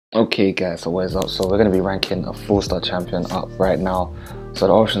Okay guys, so what is up? So we're going to be ranking a 4-star champion up right now. So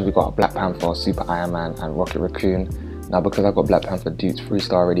the options, we got Black Panther, Super Iron Man and Rocket Raccoon. Now because I got Black Panther dudes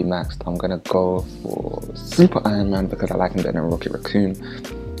 3-star already maxed, I'm going to go for Super Iron Man because I like him better than Rocket Raccoon.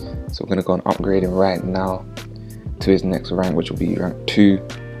 So we're going to go and upgrade him right now to his next rank, which will be rank 2.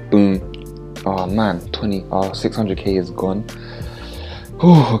 Boom. Oh man, 600k is gone.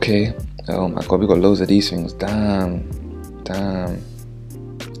 Oh, okay. Oh my god, we got loads of these things. Damn,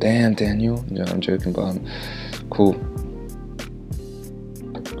 Daniel. Yeah, I'm joking, but cool.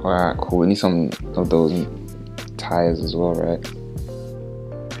 Alright, cool. We need some of those tires as well, right?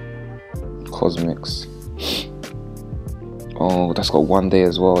 Cosmics. Oh, that's got 1 day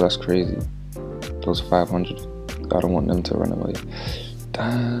as well. That's crazy. Those 500. I don't want them to run away.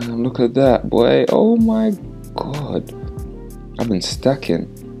 Damn, look at that, boy. Oh my god. I've been stacking.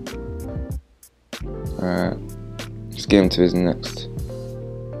 Alright. Let's get him to his next.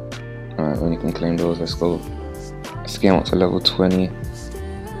 Alright, when you can claim those, let's go. Let's get him up to level 20.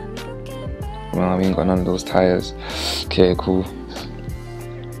 Well, we ain't got none of those tires. Okay, cool.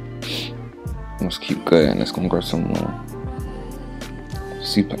 Let's keep going. Let's go and grab some more.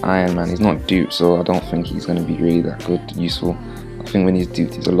 Super Iron Man. He's not duped, so I don't think he's gonna be really that good, useful. I think when he's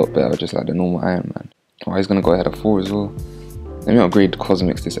duped, he's a lot better, just like the normal Iron Man. Oh, he's gonna go ahead of Thor as well. Let me upgrade the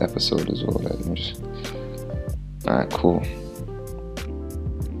Cosmics this episode as well. Let me just. Alright, cool.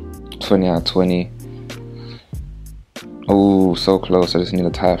 20 out of 20. Oh, so close. I just need a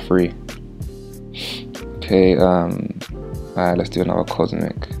tire 3. Okay, alright, let's do another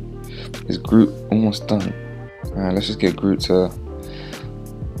Cosmic. Is Groot almost done? Alright, let's just get Groot to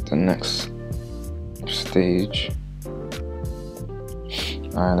the next stage.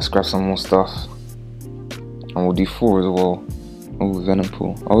 Alright, let's grab some more stuff. And we'll do 4 as well. Oh, Venom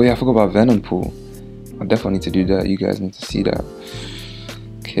Pool. Oh yeah, I forgot about Venom Pool. I definitely need to do that. You guys need to see that.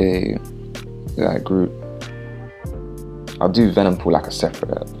 Okay. Yeah, Groot. I'll do Venom Pool like a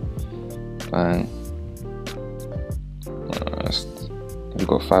separate app. And we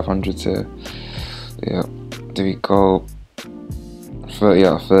got 500 to. Yeah. There we go. 30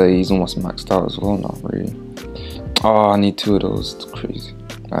 out of 30. He's almost maxed out as well. Not really. Oh, I need 2 of those. It's crazy.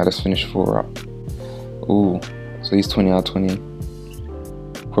 Alright, let's finish 4 up. Ooh. So he's 20 out of 20.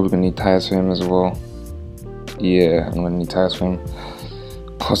 Probably gonna need tires for him as well. Yeah, I'm gonna need tires for him.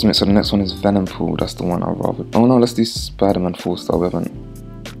 Cosmic, so the next one is Venom Pool. That's the one I'd rather. Oh no, let's do Spiderman 4-star weapon.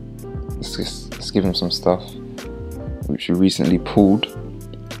 Let's give him some stuff which we recently pulled.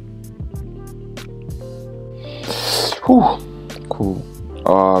 Whew, cool.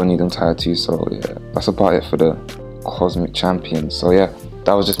 Oh, I need them tire too. So yeah, that's about it for the Cosmic Champions. So yeah,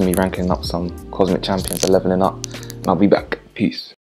 that was just me ranking up some Cosmic Champions and leveling up. And I'll be back. Peace.